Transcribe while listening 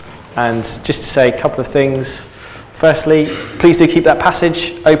And just to say a couple of things. Firstly, please do keep that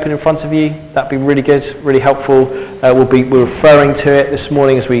passage open in front of you. That'd be really good, really helpful. We're referring to it this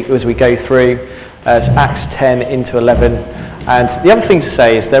morning as we go through. It's Acts 10 into 11. And the other thing to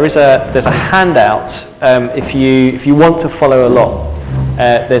say is there's a handout if you want to follow along.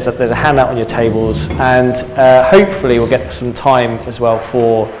 There's a handout on your tables, and hopefully we'll get some time as well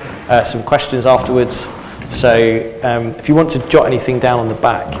for some questions afterwards. So if you want to jot anything down on the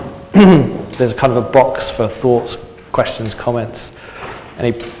back, there's a kind of a box for thoughts, questions, comments,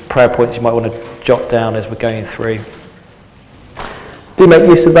 any prayer points you might want to jot down as we're going through. Do make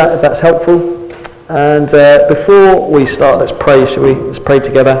use of that if that's helpful. And before we start, let's pray, shall we? Let's pray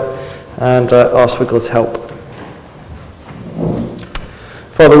together and ask for God's help.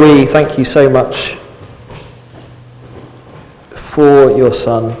 Father, we thank you so much for your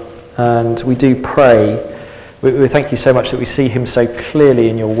Son, and we do pray. We thank you so much that we see him so clearly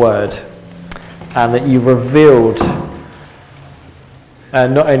in your word, and that you've revealed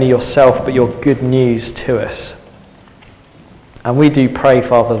not only yourself but your good news to us. And we do pray,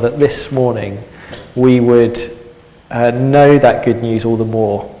 Father, that this morning we would know that good news all the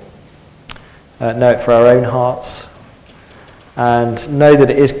more, know it for our own hearts, and know that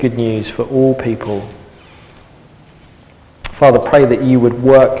it is good news for all people. Father, pray that you would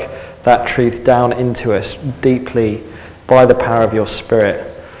work that truth down into us deeply by the power of your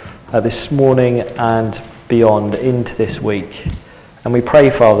Spirit this morning and beyond into this week. And we pray,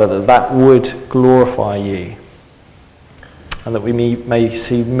 Father, that would glorify you, and that we may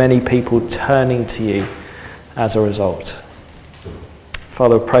see many people turning to you as a result.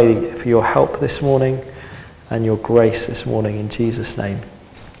 Father, we pray for your help this morning and your grace this morning in Jesus' name.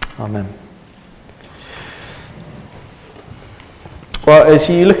 Amen. Well, as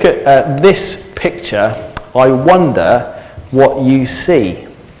you look at this picture, I wonder what you see.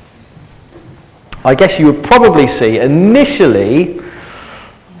 I guess you would probably see, initially,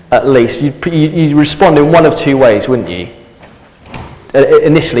 at least, you'd respond in one of two ways, wouldn't you?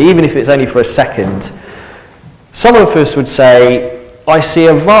 Initially, even if it's only for a second. Some of us would say, I see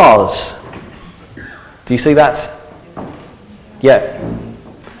a vase. Do you see that? Yeah.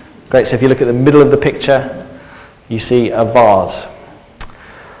 Great, so if you look at the middle of the picture, you see a vase.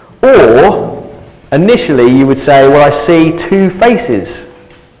 Or, initially you would say, well, I see two faces.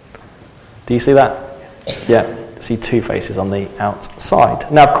 Do you see that? Yeah, see two faces on the outside.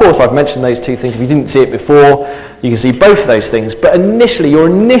 Now, of course, I've mentioned those two things. If you didn't see it before, you can see both of those things. But initially, your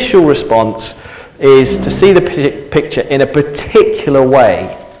initial response is to see the picture in a particular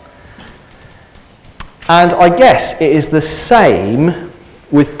way. And I guess it is the same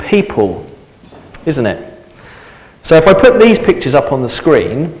with people, isn't it? So if I put these pictures up on the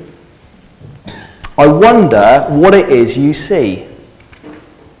screen, I wonder what it is you see.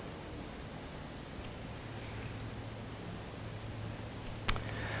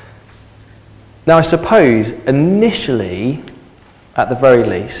 Now, I suppose initially, at the very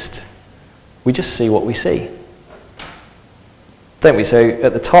least, we just see what we see, don't we? So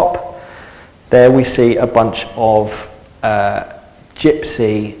at the top there we see a bunch of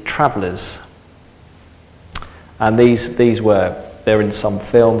gypsy travellers, and they're in some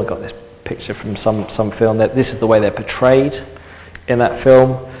film. I've got this picture from some film. This is the way they're portrayed in that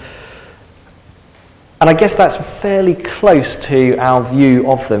film, and I guess that's fairly close to our view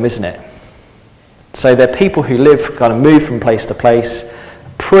of them, isn't it? So they're people who kind of move from place to place,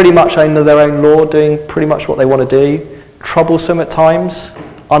 pretty much under their own law, doing pretty much what they want to do, troublesome at times,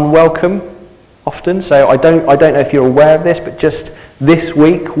 unwelcome often. So I don't know if you're aware of this, but just this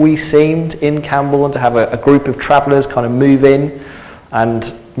week we seemed in Cambourne to have a group of travellers kind of move in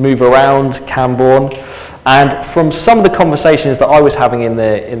and move around Cambourne. And from some of the conversations that I was having in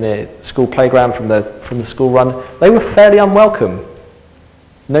the school playground from the school run, they were fairly unwelcome.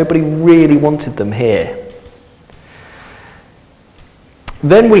 Nobody really wanted them here.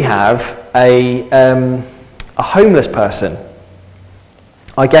 Then we have a homeless person.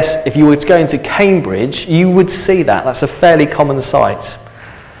 I guess if you were to go into Cambridge, you would see that. That's a fairly common sight.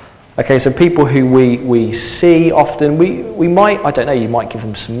 Okay, so people who we see often, we might, I don't know, you might give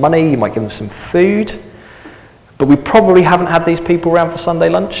them some money, you might give them some food, but we probably haven't had these people around for Sunday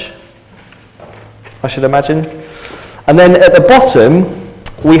lunch, I should imagine. And then at the bottom,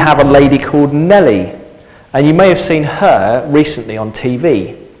 we have a lady called Nellie, and you may have seen her recently on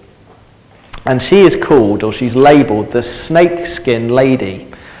TV. And she is called, or she's labelled, the snake skin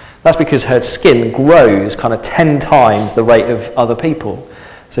lady. That's because her skin grows kind of 10 times the rate of other people.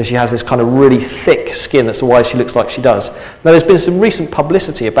 So she has this kind of really thick skin, that's why she looks like she does. Now there's been some recent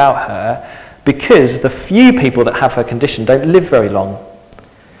publicity about her because the few people that have her condition don't live very long.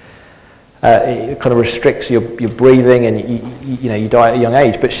 it kind of restricts your breathing, and you die at a young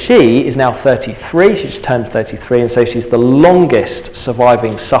age. But she is now 33, she just turned 33, and so she's the longest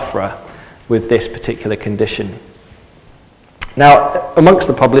surviving sufferer with this particular condition. Now, amongst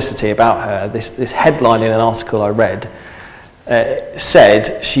the publicity about her, this headline in an article I read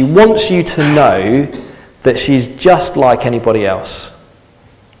said, "She wants you to know that she's just like anybody else."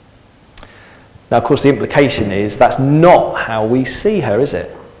 Now, of course, the implication is that's not how we see her, is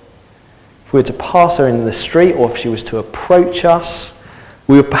it? If we were to pass her in the street, or if she was to approach us,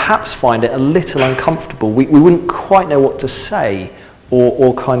 we would perhaps find it a little uncomfortable. We wouldn't quite know what to say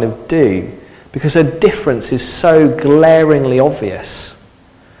or kind of do, because her difference is so glaringly obvious.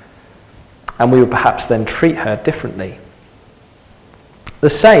 And we would perhaps then treat her differently. The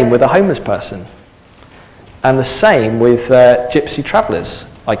same with a homeless person. And the same with gypsy travellers,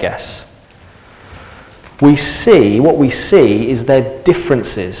 I guess. What we see is their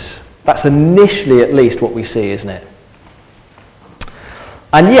differences. That's initially at least what we see, isn't it?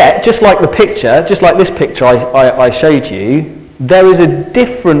 And yet, just like this picture I showed you, there is a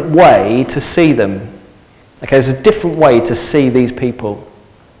different way to see them. Okay, there's a different way to see these people.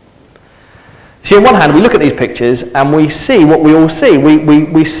 See, on one hand, we look at these pictures and we see what we all see.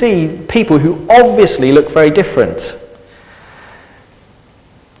 We see people who obviously look very different.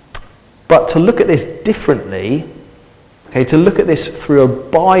 But to look at this differently, okay, to look at this through a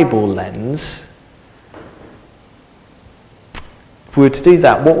Bible lens, if we were to do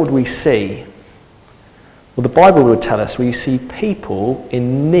that, what would we see? Well, the Bible would tell us we see people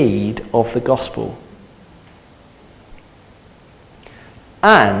in need of the gospel.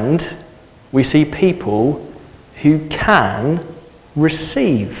 And we see people who can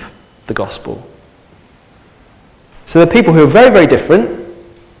receive the gospel. So there are people who are very, very different,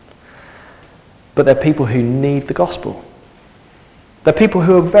 but they're people who need the gospel. They're people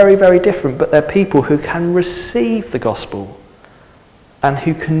who are very, very different, but they're people who can receive the gospel and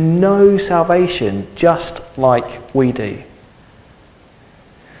who can know salvation just like we do.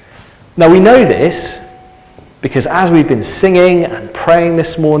 Now, we know this because as we've been singing and praying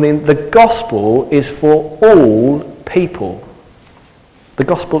this morning, the gospel is for all people. The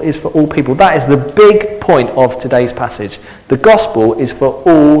gospel is for all people. That is the big point of today's passage. The gospel is for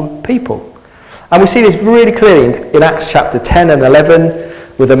all people. And we see this really clearly in Acts chapter 10 and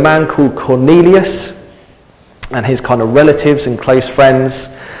 11 with a man called Cornelius and his kind of relatives and close friends.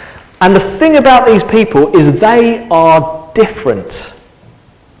 And the thing about these people is they are different.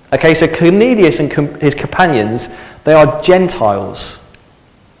 Okay, so Cornelius and his companions, they are Gentiles.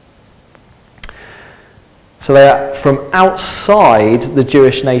 So they are from outside the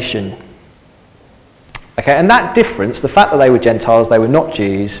Jewish nation. Okay, and that difference, the fact that they were Gentiles, they were not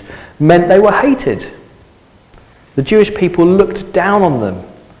Jews, meant they were hated. The Jewish people looked down on them.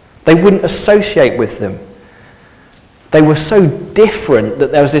 They wouldn't associate with them. They were so different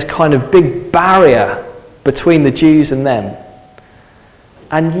that there was this kind of big barrier between the Jews and them.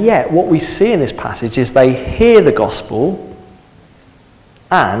 And yet, what we see in this passage is they hear the gospel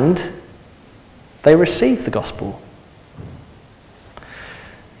and they receive the gospel.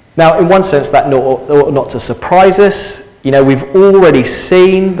 Now, in one sense, that ought not to surprise us. You know, we've already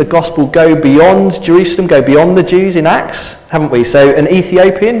seen the gospel go beyond Jerusalem, go beyond the Jews in Acts, haven't we? So an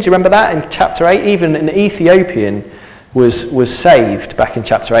Ethiopian, do you remember that in chapter 8? Even an Ethiopian was saved back in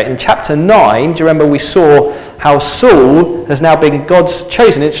chapter 8. In chapter 9, do you remember we saw how Saul has now been God's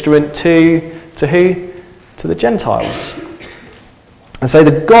chosen instrument to who? To the Gentiles. And so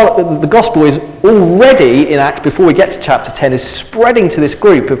the gospel is already in Acts, before we get to chapter 10, is spreading to this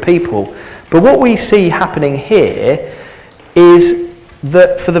group of people. But what we see happening here is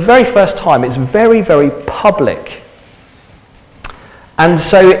that for the very first time, it's very, very public. And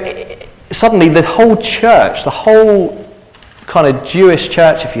so suddenly the whole church, the whole kind of Jewish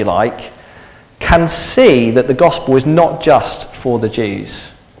church, if you like, can see that the gospel is not just for the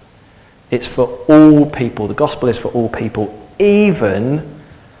Jews. It's for all people. The gospel is for all people, even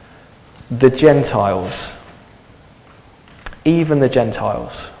the Gentiles. Even the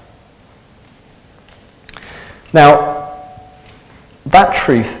Gentiles. Now, that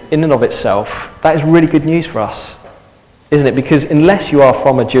truth in and of itself, that is really good news for us, isn't it? Because unless you are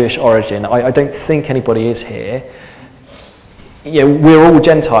from a Jewish origin, I don't think anybody is here, we're all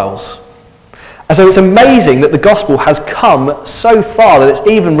Gentiles. And so it's amazing that the gospel has come so far that it's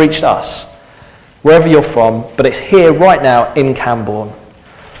even reached us, wherever you're from, but it's here right now in Cambourne.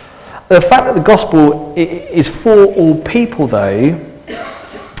 The fact that the gospel is for all people, though,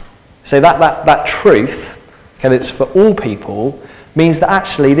 so that truth, okay, that it's for all people, means that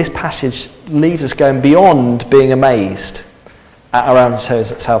actually this passage leaves us going beyond being amazed at our own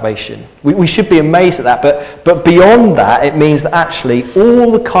salvation. We should be amazed at that, but beyond that, it means that actually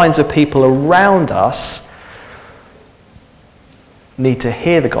all the kinds of people around us need to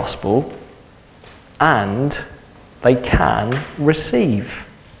hear the gospel, and they can receive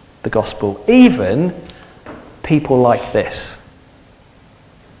the gospel. Even people like this.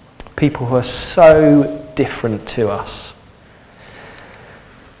 People who are so different to us.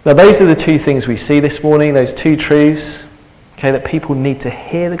 Now those are the two things we see this morning, those two truths. Okay, that people need to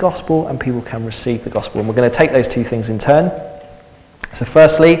hear the gospel and people can receive the gospel. And we're going to take those two things in turn. So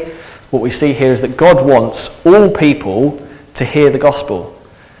firstly, what we see here is that God wants all people to hear the gospel.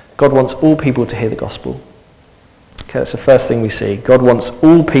 God wants all people to hear the gospel. Okay, that's the first thing we see. God wants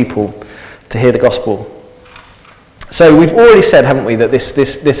all people to hear the gospel. So we've already said, haven't we, that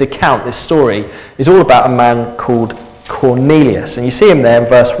this account, this story, is all about a man called Cornelius. And you see him there in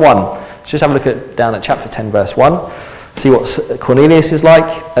verse 1. Let's just have a look down at chapter 10, verse 1. See what Cornelius is like.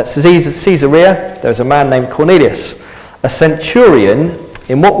 At Caesarea, there was a man named Cornelius, a centurion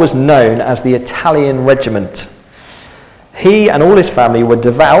in what was known as the Italian regiment. He and all his family were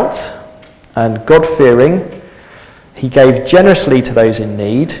devout and God-fearing. He gave generously to those in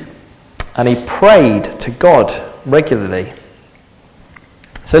need, and he prayed to God regularly.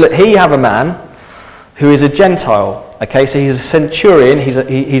 So look, here you have a man who is a Gentile. Okay, so he's a centurion,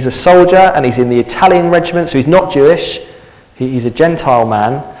 he's a soldier, and he's in the Italian regiment, so he's not Jewish, he's a Gentile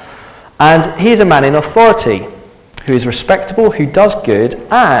man, and he's a man in authority, who is respectable, who does good,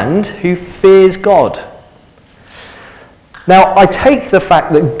 and who fears God. Now, I take the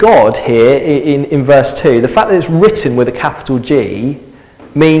fact that God here, in verse 2, the fact that it's written with a capital G,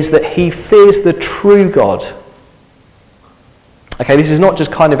 means that he fears the true God. Okay, this is not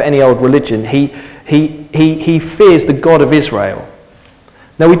just kind of any old religion. He fears the God of Israel.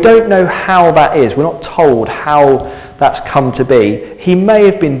 Now, we don't know how that is. We're not told how that's come to be. He may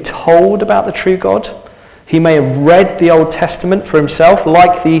have been told about the true God. He may have read the Old Testament for himself,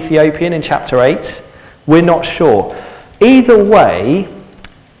 like the Ethiopian in chapter 8. We're not sure. Either way,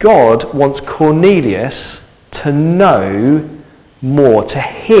 God wants Cornelius to know more, to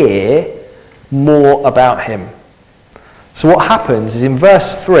hear more about him. So what happens is in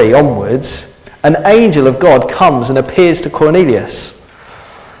verse 3 onwards, an angel of God comes and appears to Cornelius.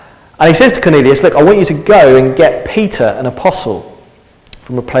 And he says to Cornelius, look, I want you to go and get Peter, an apostle,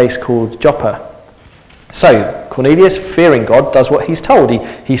 from a place called Joppa. So Cornelius, fearing God, does what he's told.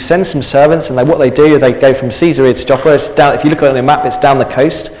 He sends some servants, and what they do is they go from Caesarea to Joppa. It's down, if you look at it on the map, it's down the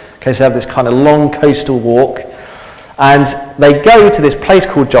coast. Okay, so they have this kind of long coastal walk. And they go to this place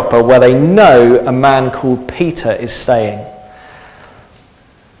called Joppa where they know a man called Peter is staying.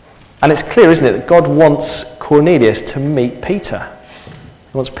 And it's clear, isn't it, that God wants Cornelius to meet Peter.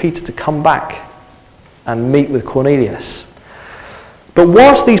 He wants Peter to come back and meet with Cornelius. But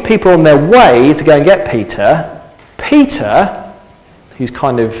whilst these people are on their way to go and get Peter, who's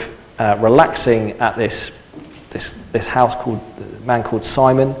kind of relaxing at this house called, a man called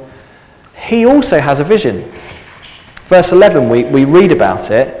Simon, he also has a vision. Verse 11, we read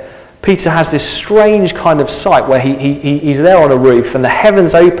about it. Peter has this strange kind of sight where he's there on a roof and the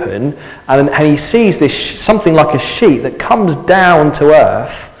heavens open and he sees this something like a sheet that comes down to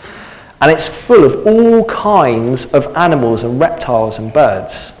earth, and it's full of all kinds of animals and reptiles and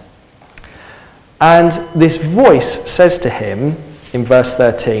birds. And this voice says to him in verse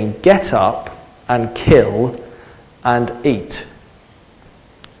 13, get up and kill and eat.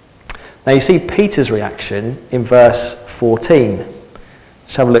 Now you see Peter's reaction in verse 14.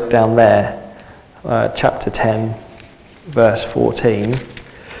 Let's have a look down there, chapter 10, verse 14.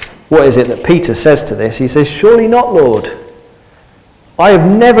 What is it that Peter says to this? He says, surely not, Lord. I have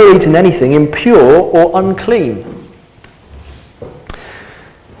never eaten anything impure or unclean.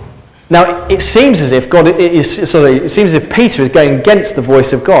 Now it seems as if it seems as if Peter is going against the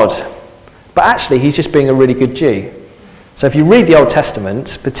voice of God, but actually he's just being a really good Jew. So if you read the Old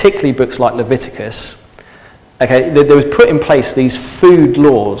Testament, particularly books like Leviticus, okay, there was put in place these food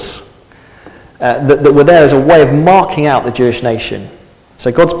laws that were there as a way of marking out the Jewish nation.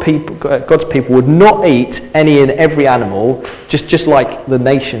 So God's people would not eat any and every animal, just like the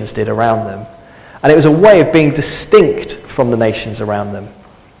nations did around them. And it was a way of being distinct from the nations around them.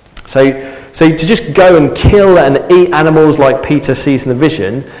 So to just go and kill and eat animals like Peter sees in the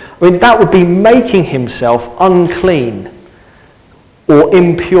vision, I mean, that would be making himself unclean or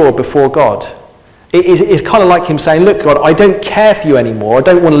impure before God. It's kind of like him saying, look, God, I don't care for you anymore. I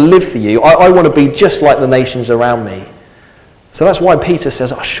don't want to live for you. I want to be just like the nations around me. So that's why Peter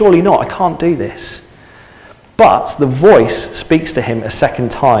says, oh, surely not. I can't do this. But the voice speaks to him a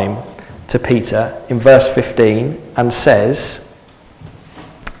second time, to Peter, in verse 15, and says,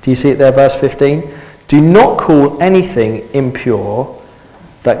 Do you see it there, verse 15? Do not call anything impure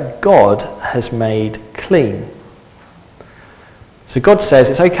that God has made clean. So God says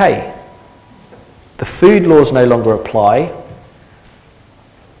it's okay. The food laws no longer apply.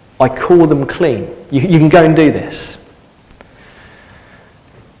 I call them clean. You can go and do this.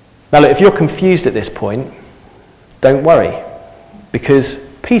 Now look, if you're confused at this point, don't worry, because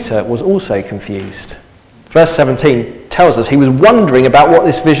Peter was also confused. Verse 17 tells us he was wondering about what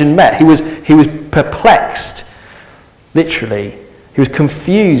this vision meant. He was perplexed, literally. He was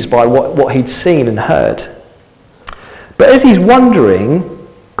confused by what he'd seen and heard. But as he's wondering,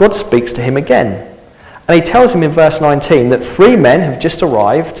 God speaks to him again. And he tells him in verse 19 that 3 men have just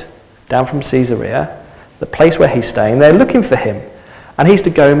arrived down from Caesarea, the place where he's staying. They're looking for him. And he's to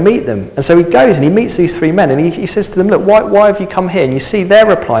go and meet them. And so he goes and he meets these 3 men. And he says to them, look, why have you come here? And you see their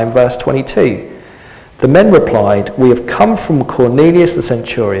reply in verse 22. The men replied, we have come from Cornelius the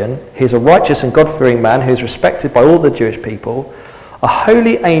centurion. He is a righteous and God-fearing man who is respected by all the Jewish people. A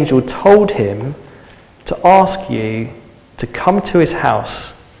holy angel told him to ask you to come to his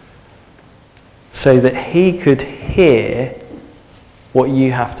house so that he could hear what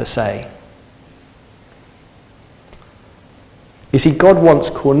you have to say. You see, God wants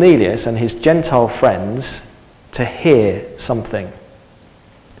Cornelius and his Gentile friends to hear something.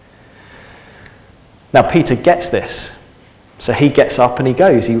 Now, Peter gets this. So he gets up and he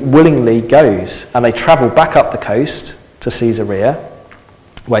goes. He willingly goes. And they travel back up the coast to Caesarea,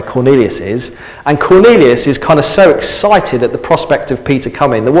 where Cornelius is. And Cornelius is kind of so excited at the prospect of Peter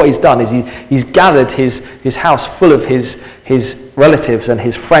coming that what he's done is he's gathered his house full of his relatives and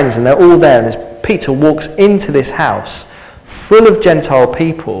his friends, and they're all there. And as Peter walks into this house full of Gentile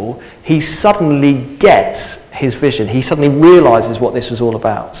people, he suddenly gets his vision. He suddenly realizes what this was all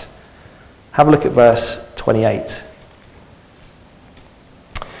about. Have a look at verse 28.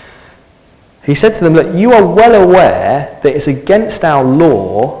 He said to them, look, you are well aware that it's against our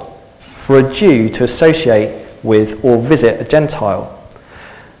law for a Jew to associate with or visit a Gentile.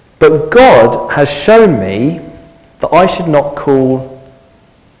 But God has shown me that I should not call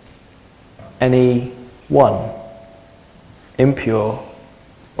anyone impure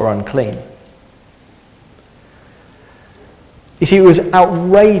or unclean. You see, it was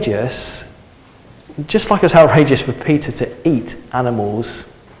outrageous, just like it was outrageous for Peter to eat animals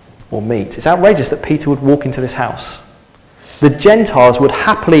or meat. It's outrageous that Peter would walk into this house. The Gentiles would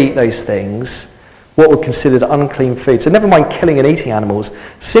happily eat those things, what were considered unclean food. So never mind killing and eating animals,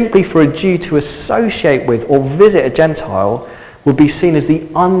 simply for a Jew to associate with or visit a Gentile would be seen as the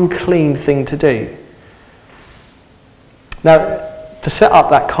unclean thing to do. Now, to set up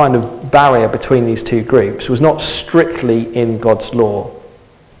that kind of barrier between these two groups was not strictly in God's law.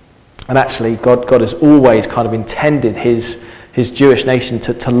 And actually, God has always kind of intended his Jewish nation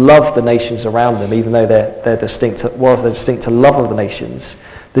to love the nations around them, even though they're distinct, whilst they're distinct to love of the nations.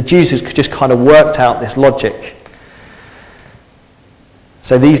 The Jews just kind of worked out this logic.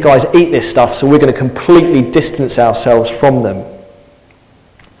 So these guys eat this stuff, so we're going to completely distance ourselves from them.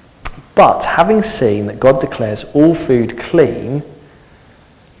 But having seen that God declares all food clean,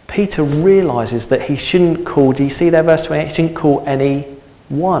 Peter realises that he shouldn't call, do you see there verse 28? He shouldn't call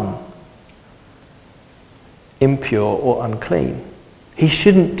anyone impure or unclean. He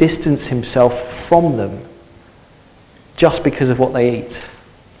shouldn't distance himself from them just because of what they eat.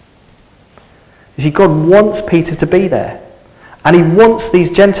 You see, God wants Peter to be there. And he wants these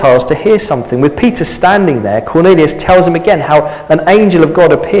Gentiles to hear something. With Peter standing there, Cornelius tells him again how an angel of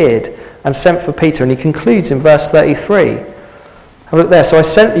God appeared and sent for Peter. And he concludes in verse 33. Have a look there. So I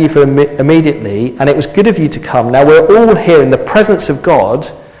sent you for immediately, and it was good of you to come. Now we're all here in the presence of God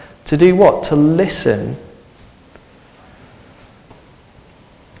to do what? To listen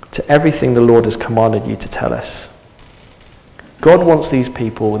to everything the Lord has commanded you to tell us. God wants these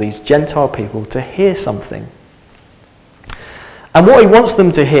people, these Gentile people, to hear something. And what he wants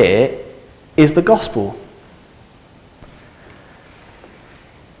them to hear is the gospel.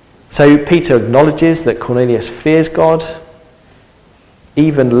 So Peter acknowledges that Cornelius fears God,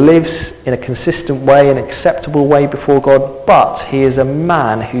 even lives in a consistent way, an acceptable way before God, but he is a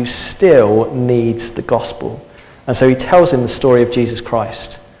man who still needs the gospel. And so he tells him the story of Jesus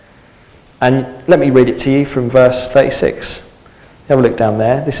Christ. And let me read it to you from verse 36. Have a look down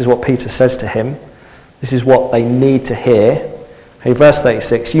there. This is what Peter says to him. This is what they need to hear. Okay, verse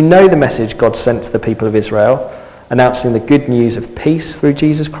 36, you know the message God sent to the people of Israel, announcing the good news of peace through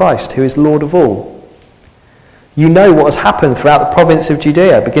Jesus Christ, who is Lord of all. You know what has happened throughout the province of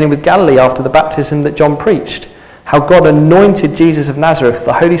Judea, beginning with Galilee after the baptism that John preached, how God anointed Jesus of Nazareth with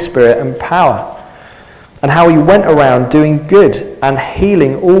the Holy Spirit and power, and how he went around doing good and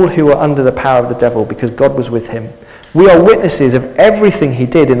healing all who were under the power of the devil, because God was with him. We are witnesses of everything he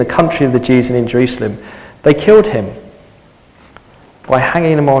did in the country of the Jews and in Jerusalem. They killed him by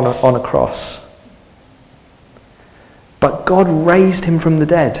hanging him on a cross. But God raised him from the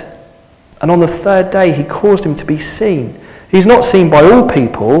dead. And on the third day he caused him to be seen. He's not seen by all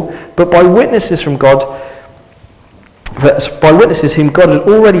people, but by witnesses from God, by witnesses whom God had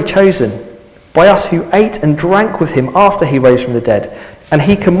already chosen, by us who ate and drank with him after he rose from the dead. And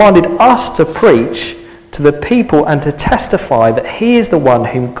he commanded us to preach to the people and to testify that he is the one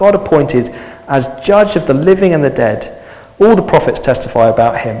whom God appointed as judge of the living and the dead. All the prophets testify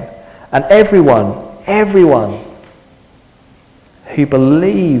about him. And everyone who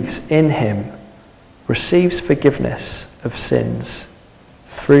believes in him receives forgiveness of sins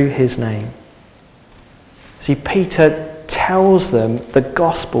through his name. See, Peter tells them the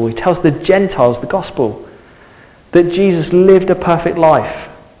gospel. He tells the Gentiles the gospel. That Jesus lived a perfect life.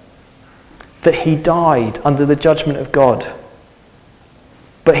 That he died under the judgment of God.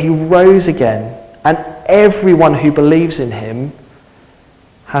 But he rose again. And everyone who believes in him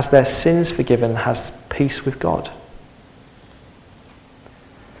has their sins forgiven, has peace with God.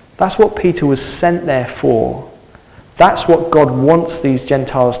 That's what Peter was sent there for. That's what God wants these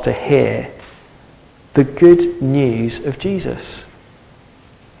Gentiles to hear. The good news of Jesus.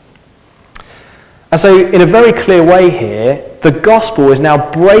 And so, in a very clear way here, the gospel is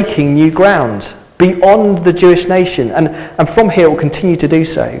now breaking new ground beyond the Jewish nation. And from here it will continue to do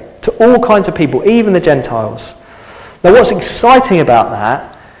so to all kinds of people, even the Gentiles. Now what's exciting about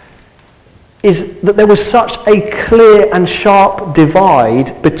that is that there was such a clear and sharp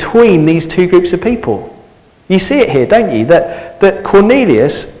divide between these two groups of people. You see it here, don't you? That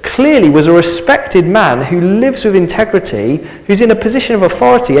Cornelius clearly was a respected man who lives with integrity, who's in a position of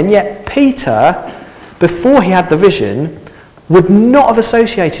authority, and yet Peter, before he had the vision, would not have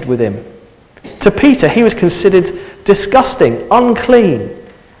associated with him. To Peter, he was considered disgusting, unclean.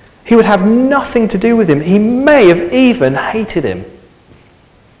 He would have nothing to do with him. He may have even hated him.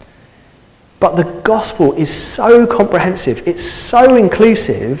 But the gospel is so comprehensive, it's so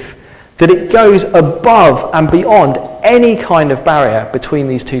inclusive, that it goes above and beyond any kind of barrier between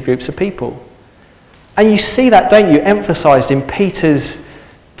these two groups of people. And you see that, don't you, emphasised in Peter's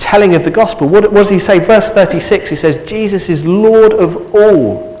telling of the gospel. What does he say? Verse 36, he says, Jesus is Lord of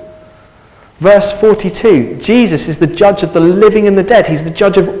all. Verse 42, Jesus is the judge of the living and the dead. He's the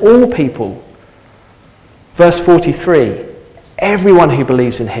judge of all people. Verse 43, everyone who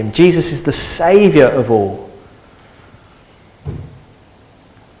believes in him. Jesus is the saviour of all.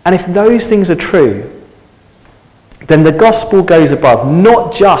 And if those things are true, then the gospel goes above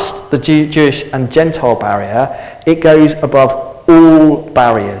not just the Jewish and Gentile barrier, it goes above all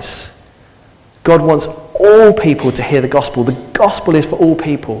barriers. God wants all people to hear the gospel. The gospel is for all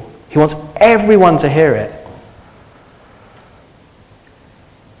people. He wants everyone to hear it.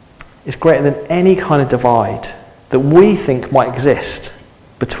 It's greater than any kind of divide that we think might exist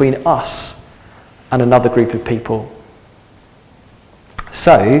between us and another group of people.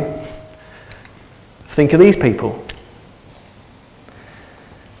 So, think of these people.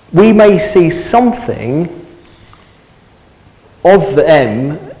 We may see something of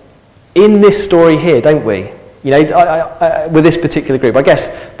them in this story here, don't we? You know, with this particular group. I guess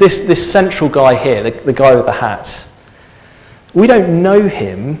this central guy here, the guy with the hats, we don't know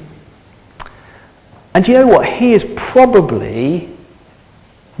him. And do you know what? He is probably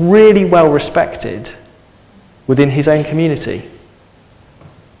really well respected within his own community.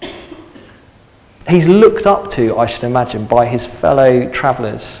 He's looked up to, I should imagine, by his fellow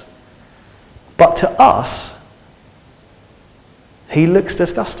travellers. But to us, he looks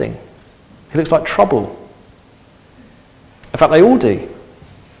disgusting. He looks like trouble. In fact, they all do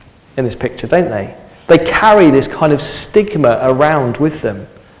in this picture, don't they? They carry this kind of stigma around with them.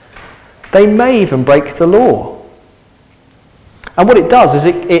 They may even break the law. And what it does is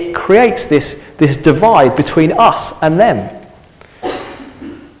it creates this divide between us and them.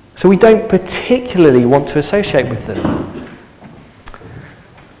 So we don't particularly want to associate with them.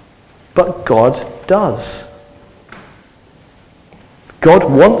 But God does. God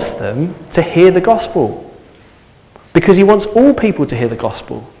wants them to hear the gospel. Because he wants all people to hear the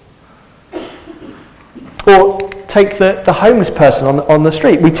gospel. Or take the homeless person on the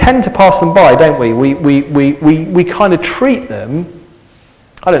street. We tend to pass them by, don't we? We kind of treat them,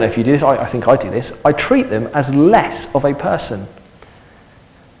 I don't know if you do this, I think I do this, I treat them as less of a person.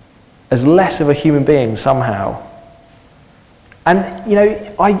 As less of a human being somehow. And, you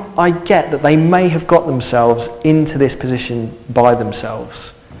know, I get that they may have got themselves into this position by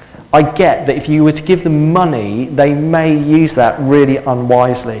themselves. I get that if you were to give them money, they may use that really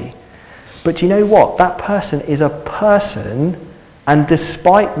unwisely. But do you know what? That person is a person, and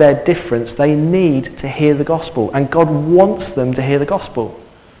despite their difference, they need to hear the gospel, and God wants them to hear the gospel.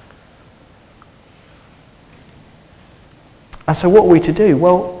 And so what are we to do?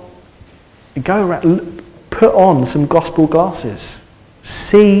 Well, go around, put on some gospel glasses.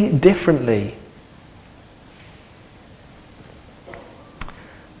 See differently.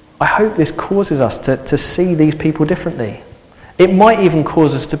 I hope this causes us to see these people differently. It might even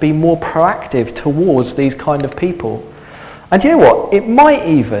cause us to be more proactive towards these kind of people. And do you know what? It might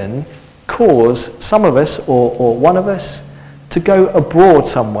even cause some of us, or one of us, to go abroad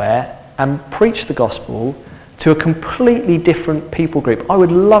somewhere and preach the gospel to a completely different people group. I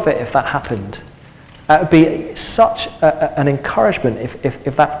would love it if that happened. It would be such an encouragement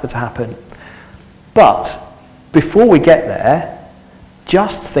if that were to happen. But before we get there,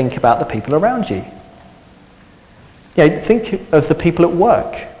 just think about the people around you. You know, think of the people at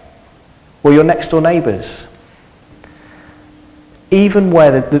work or your next door neighbours. Even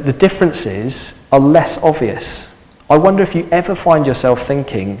where the differences are less obvious. I wonder if you ever find yourself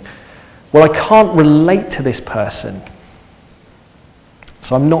thinking, well, I can't relate to this person,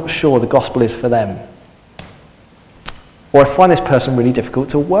 so I'm not sure the gospel is for them. Or I find this person really difficult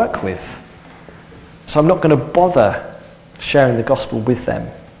to work with, so I'm not going to bother sharing the gospel with them.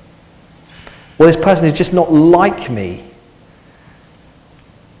 Well, this person is just not like me,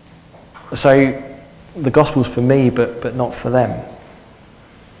 so the gospel's for me but not for them.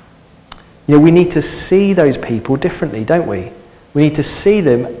 You know, we need to see those people differently, don't we? We need to see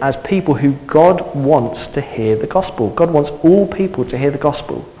them as people who God wants to hear the gospel. God wants all people to hear the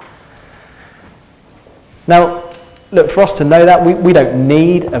gospel. Now, look, for us to know that, we don't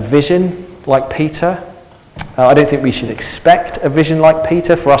need a vision like Peter. I don't think we should expect a vision like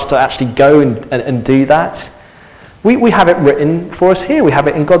Peter for us to actually go and do that. We have it written for us here. We have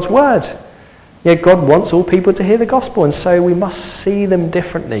it in God's word. Yeah, God wants all people to hear the gospel, and so we must see them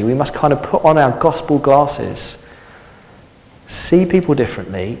differently. We must kind of put on our gospel glasses, see people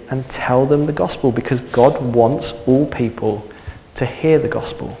differently, and tell them the gospel, because God wants all people to hear the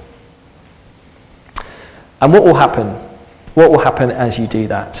gospel. And what will happen? What will happen as you do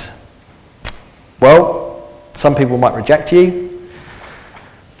that? Well, some people might reject you,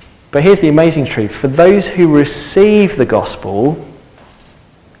 but here's the amazing truth. For those who receive the gospel,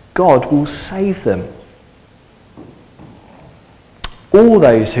 God will save them. All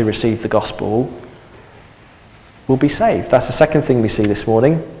those who receive the gospel will be saved. That's the second thing we see this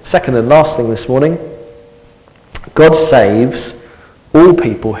morning. Second and last thing this morning. God saves all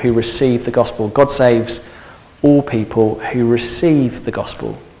people who receive the gospel. God saves all people who receive the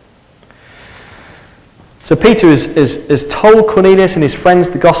gospel. So Peter has told Cornelius and his friends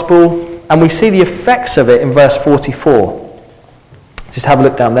the gospel, and we see the effects of it in verse 44. Just have a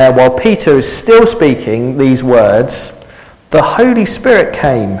look down there. While Peter is still speaking these words, the Holy Spirit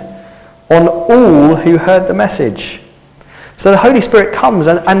came on all who heard the message. So the Holy Spirit comes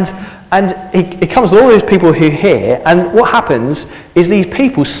and he comes on all those people who hear, and what happens is these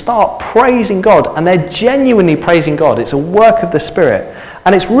people start praising God, and they're genuinely praising God. It's a work of the Spirit,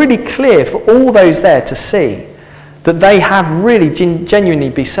 and it's really clear for all those there to see that they have really genuinely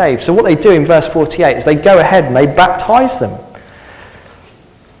be saved. So what they do in verse 48 is they go ahead and they baptize them.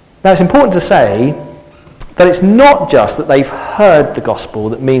 Now it's important to say that it's not just that they've heard the gospel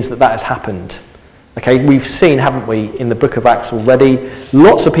that means that has happened. Okay, we've seen, haven't we, in the book of Acts already,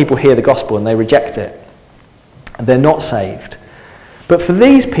 lots of people hear the gospel and they reject it. And they're not saved. But for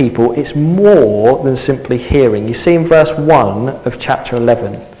these people, it's more than simply hearing. You see in verse 1 of chapter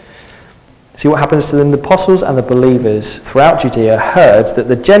 11. See what happens to them? The apostles and the believers throughout Judea heard that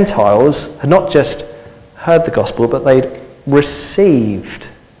the Gentiles had not just heard the gospel, but they'd received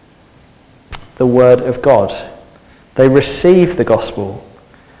the word of God. They received the gospel.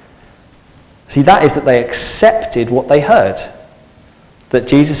 See, that is that they accepted what they heard. That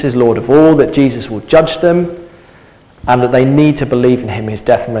Jesus is Lord of all, that Jesus will judge them, and that they need to believe in him, his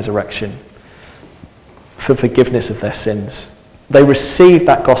death and resurrection, for forgiveness of their sins. They received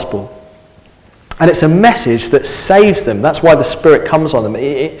that gospel. And it's a message that saves them. That's why the Spirit comes on them.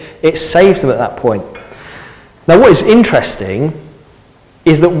 It saves them at that point. Now, what is interesting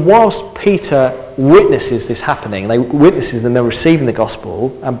is that whilst Peter witnesses this happening, they witnesses them, they're receiving the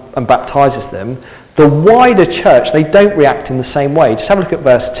gospel and baptizes them, the wider church, they don't react in the same way. Just have a look at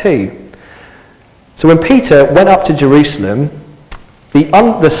verse 2. So when Peter went up to Jerusalem,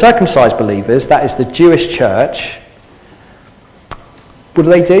 the circumcised believers, that is the Jewish church,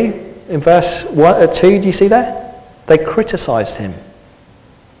 what do? In verse 2, do you see there? They criticised him.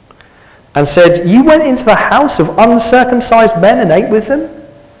 and said, "You went into the house of uncircumcised men and ate with them?"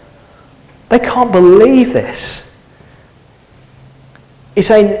 They can't believe this. He's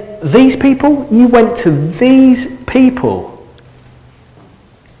saying, these people, you went to these people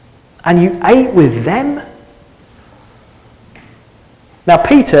and you ate with them? Now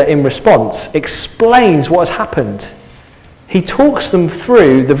Peter, in response, explains what has happened. He talks them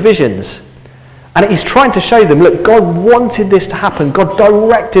through the visions. And he's trying to show them, look, God wanted this to happen. God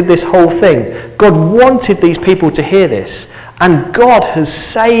directed this whole thing. God wanted these people to hear this. And God has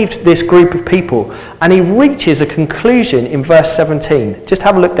saved this group of people. And he reaches a conclusion in verse 17. Just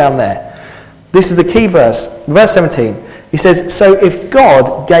have a look down there. This is the key verse. Verse 17. He says, "So if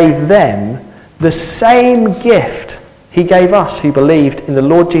God gave them the same gift he gave us who believed in the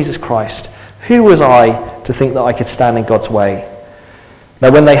Lord Jesus Christ, who was I to think that I could stand in God's way?" Now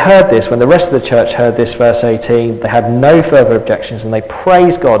when they heard this, when the rest of the church heard this, verse 18, they had no further objections and they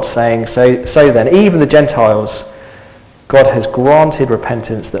praised God, saying, so then, even the Gentiles, God has granted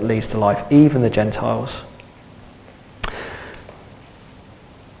repentance that leads to life, even the Gentiles.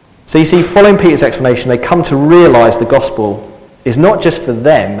 So you see, following Peter's explanation, they come to realise the gospel is not just for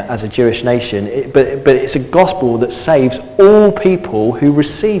them as a Jewish nation, but it's a gospel that saves all people who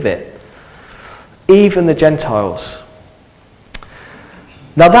receive it, even the Gentiles.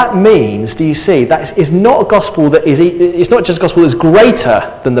 Now that means, do you see, that is not a gospel that is, it's not just a gospel that's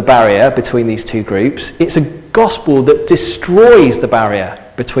greater than the barrier between these two groups, it's a gospel that destroys the barrier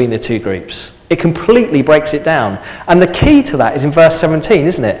between the two groups. It completely breaks it down. And the key to that is in verse 17,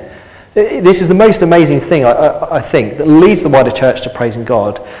 isn't it? This is the most amazing thing, I think, that leads the wider church to praising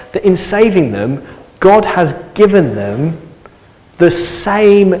God, that in saving them, God has given them the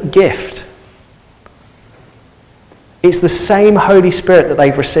same gift. It's the same Holy Spirit that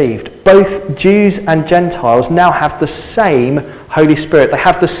they've received. Both Jews and Gentiles now have the same Holy Spirit. They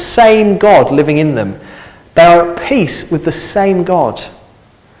have the same God living in them. They are at peace with the same God.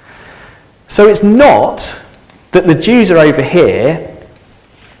 So it's not that the Jews are over here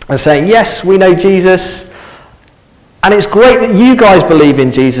and saying, yes, we know Jesus, and it's great that you guys believe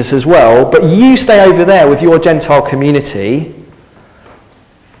in Jesus as well, but you stay over there with your Gentile community,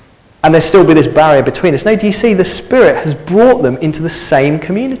 and there'll still be this barrier between us. No, do you see, the Spirit has brought them into the same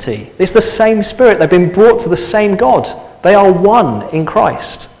community. It's the same Spirit. They've been brought to the same God. They are one in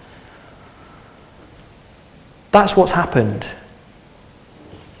Christ. That's what's happened.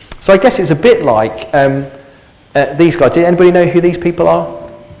 So I guess it's a bit like these guys. Did anybody know who these people are?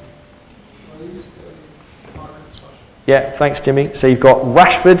 Yeah, thanks, Jimmy. So you've got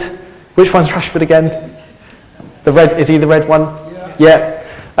Rashford. Which one's Rashford again? The red. Is he the red one? Yeah.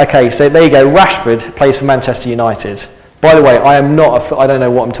 Okay, so there you go. Rashford plays for Manchester United. By the way, I don't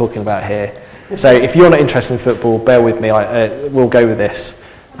know what I'm talking about here. So if you're not interested in football, bear with me. We'll go with this.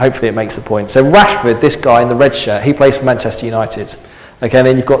 Hopefully it makes the point. So Rashford, this guy in the red shirt, he plays for Manchester United. Okay, and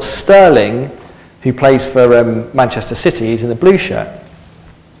then you've got Sterling, who plays for Manchester City. He's in the blue shirt.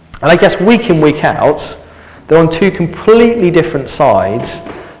 And I guess week in, week out, they're on two completely different sides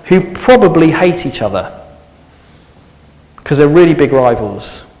who probably hate each other because they're really big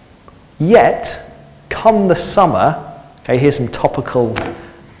rivals. Yet, come the summer, okay, here's some topical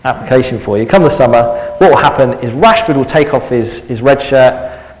application for you. Come the summer, what will happen is Rashford will take off his red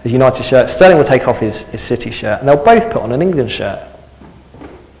shirt, his United shirt, Sterling will take off his City shirt, and they'll both put on an England shirt.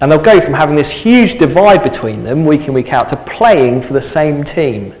 And they'll go from having this huge divide between them, week in, week out, to playing for the same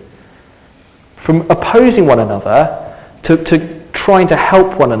team. From opposing one another to trying to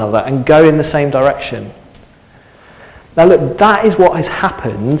help one another and go in the same direction. Now look, that is what has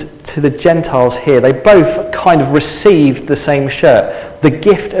happened to the Gentiles here. They both kind of received the same shirt, the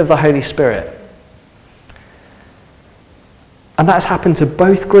gift of the Holy Spirit. And that's happened to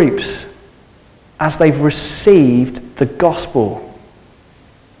both groups as they've received the gospel.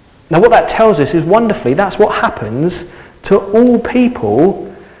 Now what that tells us is wonderfully, that's what happens to all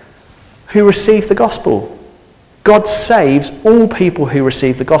people who receive the gospel. God saves all people who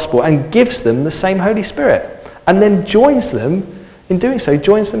receive the gospel and gives them the same Holy Spirit. And then joins them, in doing so,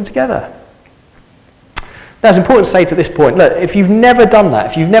 joins them together. Now it's important to say to this point, look, if you've never done that,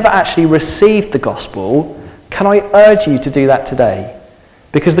 if you've never actually received the gospel, can I urge you to do that today?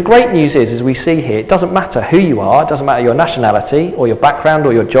 Because the great news is, as we see here, it doesn't matter who you are, it doesn't matter your nationality, or your background,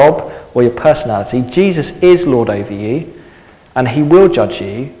 or your job, or your personality, Jesus is Lord over you, and he will judge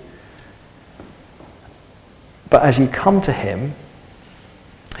you. But as you come to him,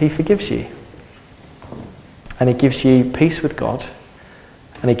 he forgives you. And he gives you peace with God,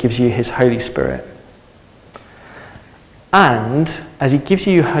 and he gives you his Holy Spirit. And as he gives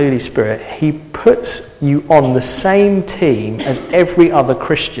you Holy Spirit, he puts you on the same team as every other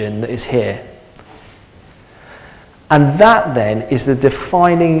Christian that is here. And that then is the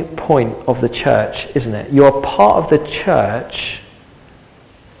defining point of the church, isn't it? You're part of the church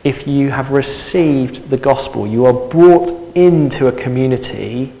if you have received the gospel. You are brought into a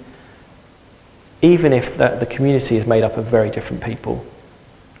community, even if the community is made up of very different people.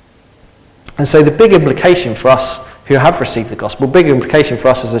 And so the big implication for us who have received the gospel, big implication for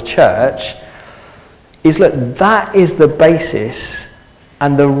us as a church, is look, that is the basis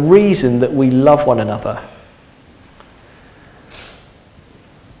and the reason that we love one another.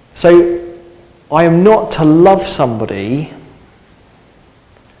 So I am not to love somebody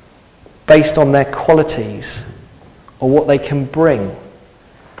based on their qualities or what they can bring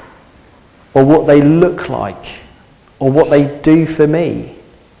or what they look like or what they do for me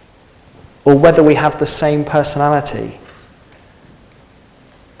or whether we have the same personality.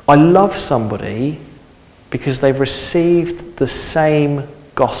 I love somebody because they've received the same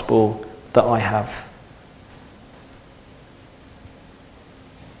gospel that I have.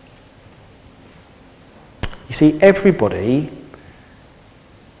 You see, everybody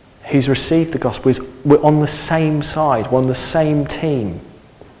who's received the gospel we're on the same side, we're on the same team.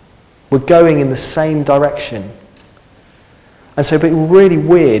 We're going in the same direction. And so it'd be really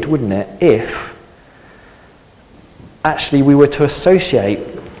weird, wouldn't it, if actually we were to associate,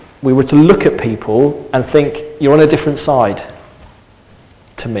 we were to look at people and think, you're on a different side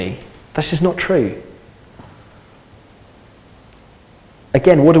to me. That's just not true.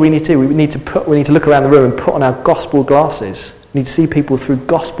 Again, what do we need to do? We need to look around the room and put on our gospel glasses. We need to see people through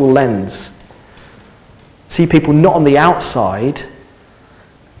gospel lens. See people not on the outside,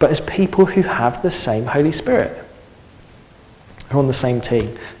 but as people who have the same Holy Spirit. Who are on the same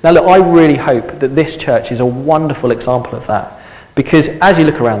team. Now look, I really hope that this church is a wonderful example of that. Because as you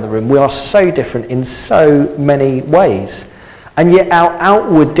look around the room, we are so different in so many ways. And yet our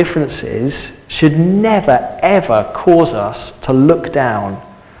outward differences should never, ever cause us to look down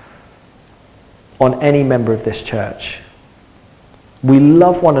on any member of this church. We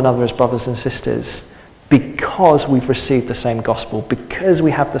love one another as brothers and sisters because we've received the same gospel, because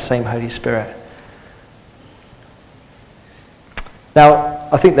we have the same Holy Spirit. Now,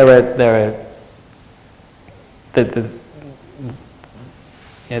 I think the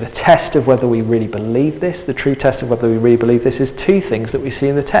test of whether we really believe this, the true test of whether we really believe this, is two things that we see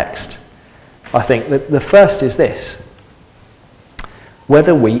in the text. I think that the first is this: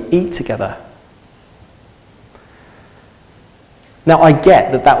 whether we eat together. Now, I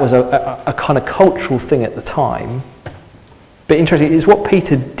get that was a kind of cultural thing at the time, but interesting, it's what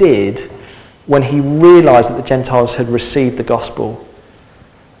Peter did when he realised that the Gentiles had received the gospel.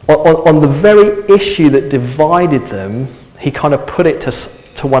 On the very issue that divided them, he kind of put it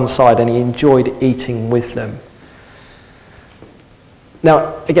to one side and he enjoyed eating with them.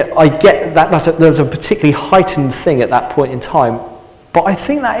 Now, again, I get that there's a particularly heightened thing at that point in time, but I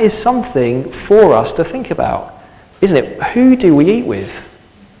think that is something for us to think about, isn't it? Who do we eat with?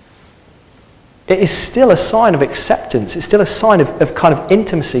 It is still a sign of acceptance. It's still a sign of kind of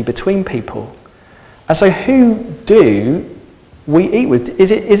intimacy between people. And so who do we eat with?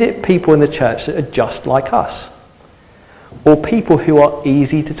 Is it people in the church that are just like us? Or people who are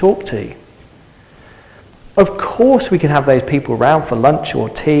easy to talk to? Of course we can have those people around for lunch or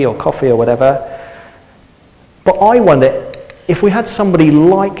tea or coffee or whatever. But I wonder if we had somebody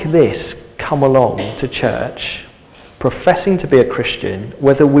like this come along to church, professing to be a Christian,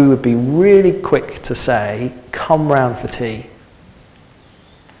 whether we would be really quick to say, come round for tea.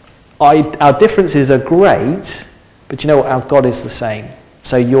 Our differences are great, but you know what? Our God is the same.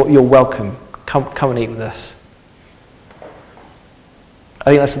 So you're welcome. Come and eat with us.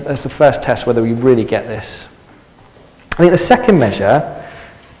 I think that's the first test, whether we really get this. I think the second measure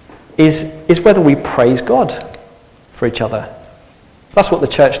is whether we praise God for each other. That's what the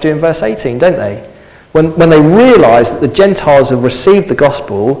church do in verse 18, don't they? When they realise that the Gentiles have received the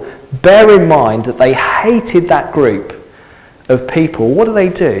gospel, bear in mind that they hated that group of people. What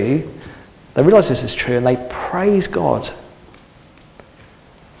do? They realise this is true and they praise God.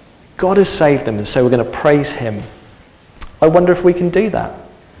 God has saved them, and so we're going to praise him. I wonder if we can do that.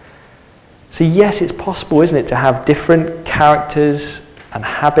 See, yes, it's possible, isn't it, to have different characters and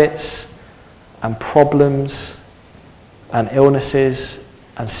habits and problems and illnesses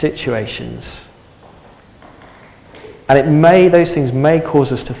and situations. And those things may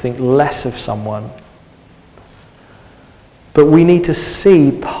cause us to think less of someone. But we need to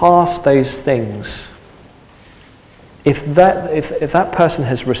see past those things if that person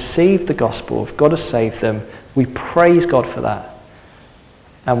has received the gospel, if God has saved them, we praise God for that.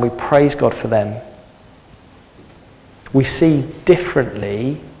 And we praise God for them. We see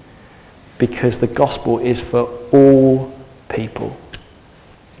differently because the gospel is for all people.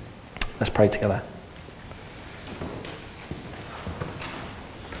 Let's pray together.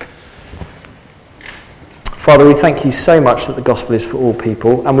 Father, we thank you so much that the gospel is for all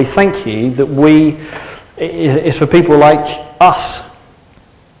people, and we thank you that it's for people like us,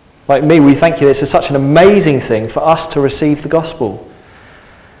 like me. We thank you that it's such an amazing thing for us to receive the gospel.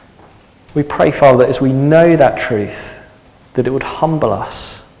 We pray, Father, that as we know that truth, that it would humble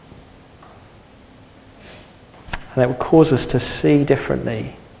us, and it would cause us to see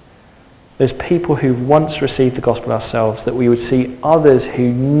differently. There's people who've once received the gospel ourselves, that we would see others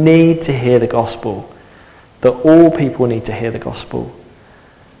who need to hear the gospel, that all people need to hear the gospel.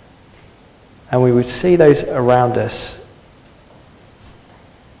 And we would see those around us,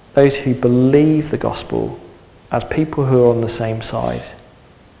 those who believe the gospel, as people who are on the same side.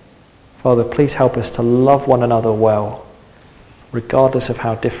 Father, please help us to love one another well, regardless of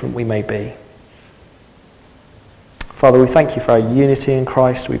how different we may be. Father, we thank you for our unity in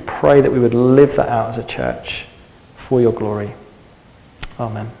Christ. We pray that we would live that out as a church for your glory.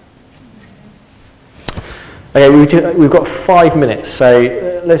 Amen. Okay, we've got 5 minutes,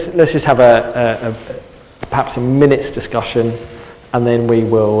 so let's just have perhaps a minute's discussion, and then we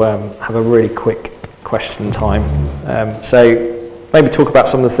will have a really quick question time. So maybe talk about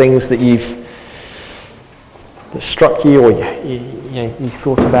some of the things that that struck you, or you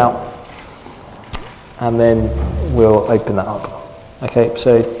thought about, and then we'll open that up. Okay,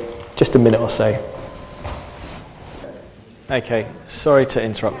 so just a minute or so. Okay, sorry to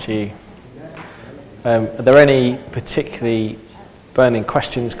interrupt you. Are there any particularly burning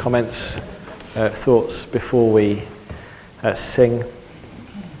questions, comments, thoughts before we sing?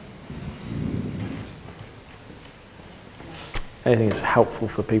 Anything that's helpful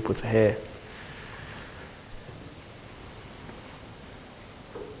for people to hear?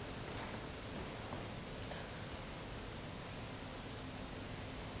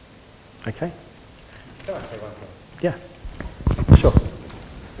 Okay. Can I say one thing? Yeah, sure.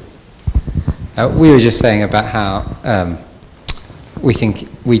 We were just saying about how we think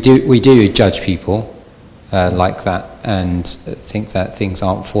we do judge people like that and think that things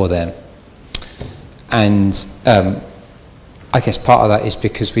aren't for them, and I guess part of that is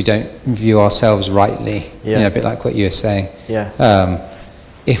because we don't view ourselves rightly. Yeah. A bit like what you were saying. Yeah.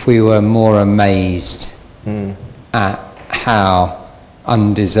 If we were more amazed at how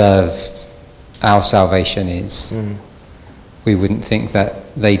undeserved our salvation is, we wouldn't think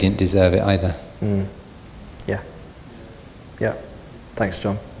that they didn't deserve it either. Yeah. Thanks,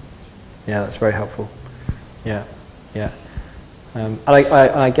 John. Yeah, that's very helpful. Yeah. And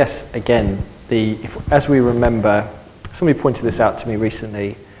I guess again, as we remember, somebody pointed this out to me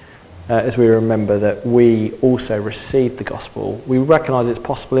recently. As we remember that we also received the gospel, we recognise it's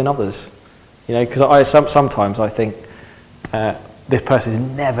possible in others. Because sometimes I think this person is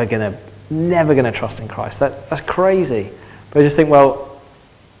never gonna trust in Christ. That's crazy. But I just think, well,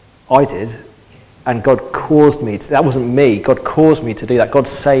 I did, and God caused me to. That wasn't me. God caused me to do that. God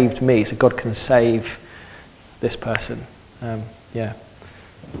saved me, so God can save this person. Yeah.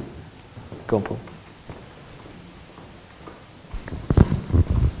 Go on, Paul.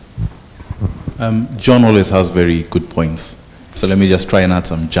 John always has very good points. So let me just try and add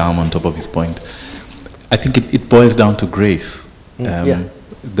some jam on top of his point. I think it boils down to grace.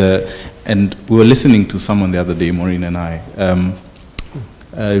 And we were listening to someone the other day, Maureen and I.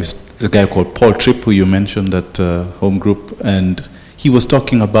 It was a guy called Paul Tripp, who you mentioned at Home Group, and he was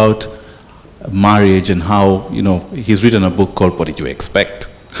talking about marriage and how, he's written a book called What Did You Expect?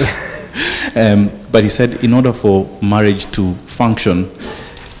 But he said in order for marriage to function,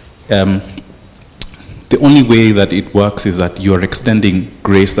 the only way that it works is that you're extending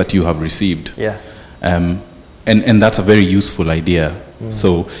grace that you have received. Yeah. And that's a very useful idea.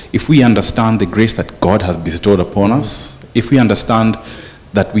 So if we understand the grace that God has bestowed upon us, if we understand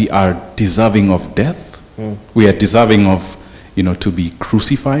that we are deserving of death, we are deserving of, to be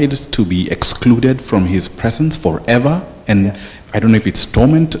crucified, to be excluded from his presence forever, and I don't know if it's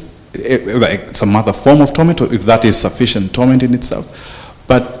torment, like some other form of torment, or if that is sufficient torment in itself,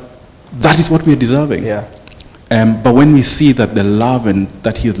 but that is what we are deserving. Yeah. But when we see that the love and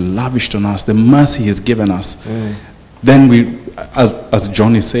that he has lavished on us, the mercy he has given us, then we, as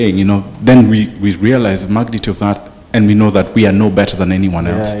John is saying, then we realize the magnitude of that, and we know that we are no better than anyone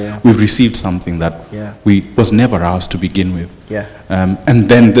else. Yeah. We've received something that was never ours to begin with. Yeah. And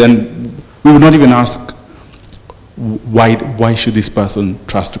then we would not even ask, why should this person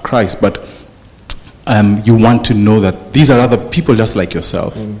trust to Christ? But you want to know that these are other people just like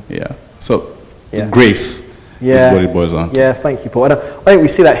yourself. Yeah. So grace is what it boils down to. Yeah, thank you, Paul. And I think we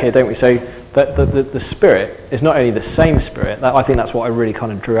see that here, don't we? So that the Spirit is not only the same Spirit. I think that's what I really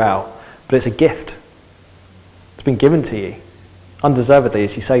kind of drew out. But it's a gift. It's been given to you, undeservedly,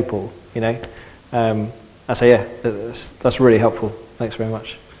 as you say, Paul. You know. And so yeah, that's really helpful. Thanks very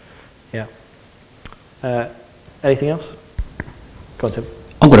much. Yeah. Anything else? Go on, Tim.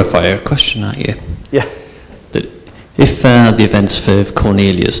 I'm going to fire a question at you. Yeah. That if the events for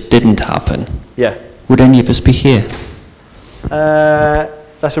Cornelius didn't happen, would any of us be here?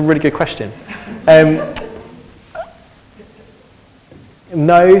 That's a really good question.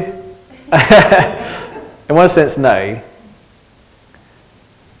 No. In one sense, no.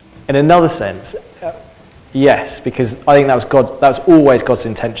 In another sense, yes, because I think that was God. That was always God's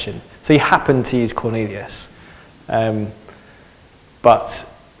intention. So He happened to use Cornelius, but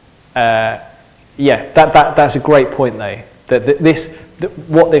that's a great point, though.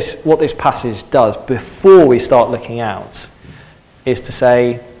 What this passage does before we start looking out is to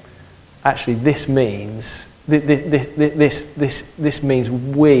say, actually, this means this means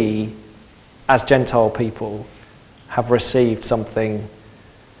we, as Gentile people, have received something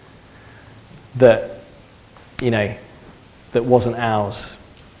that wasn't ours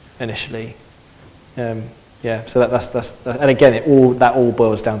initially. So that's and again, that all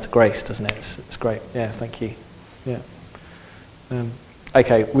boils down to grace, doesn't it? It's great. Yeah, thank you. Yeah.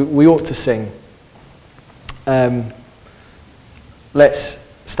 Okay, we ought to sing. Let's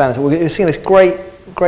stand. We're going to sing this great